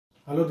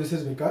Hello, this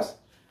is Vikas,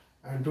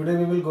 and today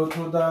we will go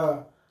through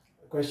the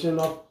question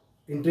of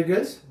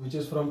integrals, which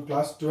is from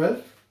class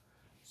 12.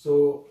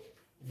 So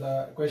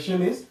the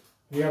question is,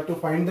 we have to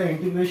find the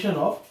integration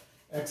of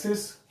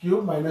x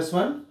cube minus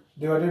 1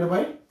 divided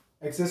by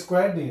x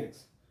square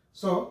dx.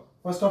 So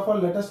first of all,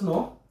 let us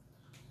know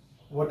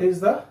what is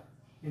the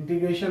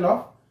integration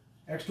of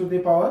x to the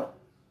power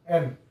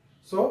n.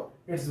 So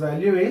its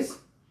value is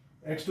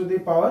x to the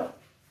power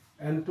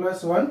n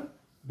plus 1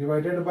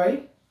 divided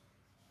by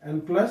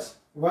n plus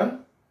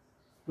 1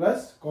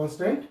 plus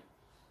constant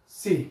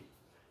c.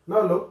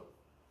 Now look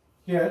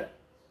here,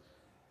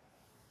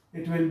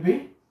 it will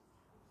be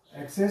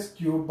x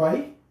cube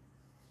by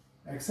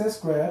x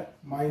square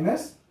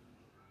minus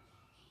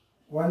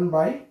 1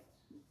 by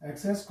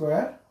x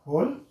square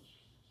whole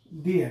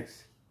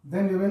dx.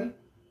 Then we will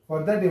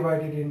further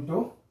divide it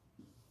into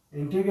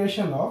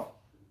integration of,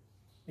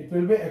 it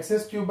will be x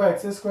cube by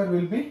x square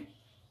will be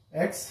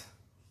x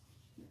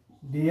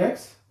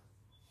dx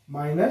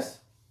minus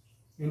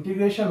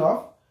integration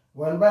of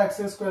 1 by x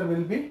square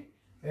will be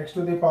x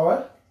to the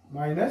power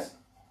minus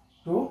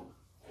 2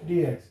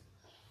 dx.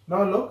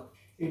 Now look,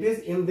 it is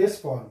in this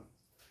form.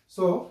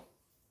 So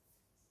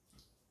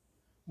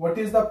what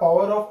is the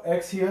power of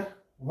x here?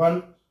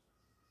 1.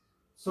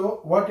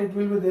 So what it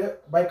will be there?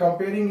 By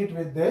comparing it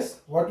with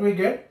this, what we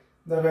get?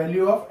 The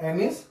value of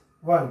n is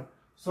 1.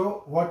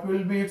 So what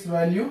will be its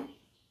value?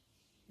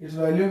 Its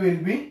value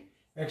will be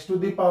x to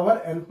the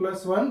power n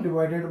plus 1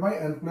 divided by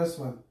n plus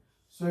 1.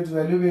 So its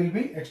value will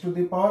be x to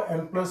the power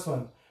n plus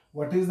 1.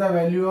 What is the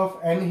value of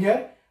n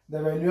here?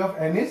 The value of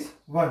n is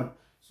 1.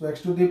 So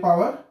x to the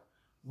power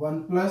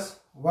 1 plus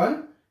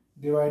 1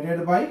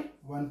 divided by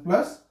 1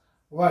 plus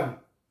 1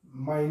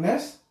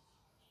 minus,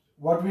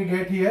 what we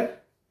get here?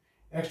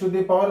 X to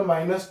the power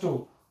minus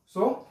 2.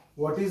 So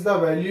what is the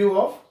value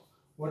of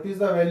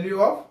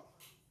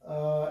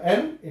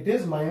n? It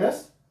is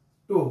minus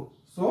 2.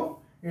 So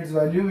its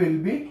value will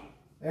be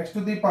x to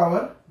the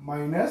power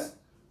minus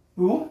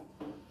 2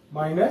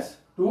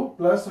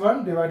 plus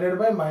 1 divided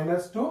by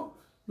minus 2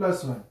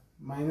 plus 1.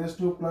 Minus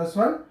 2 plus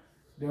 1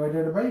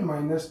 divided by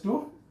minus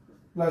 2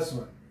 plus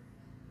 1.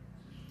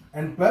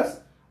 And plus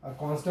a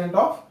constant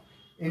of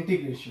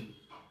integration.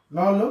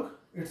 Now look,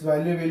 its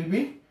value will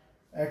be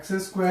x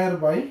square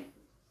by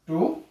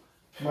 2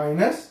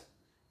 minus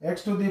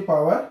x to the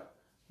power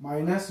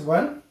minus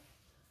 1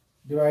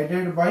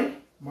 divided by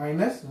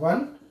minus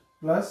 1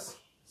 plus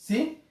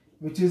c,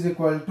 which is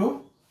equal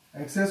to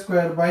x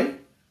square by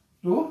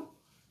 2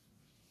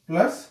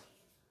 plus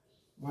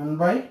 1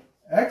 by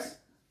x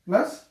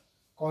plus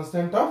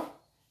constant of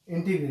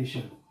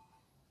integration.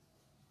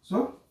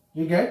 So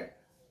we get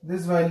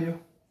this value.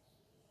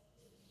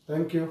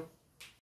 Thank you.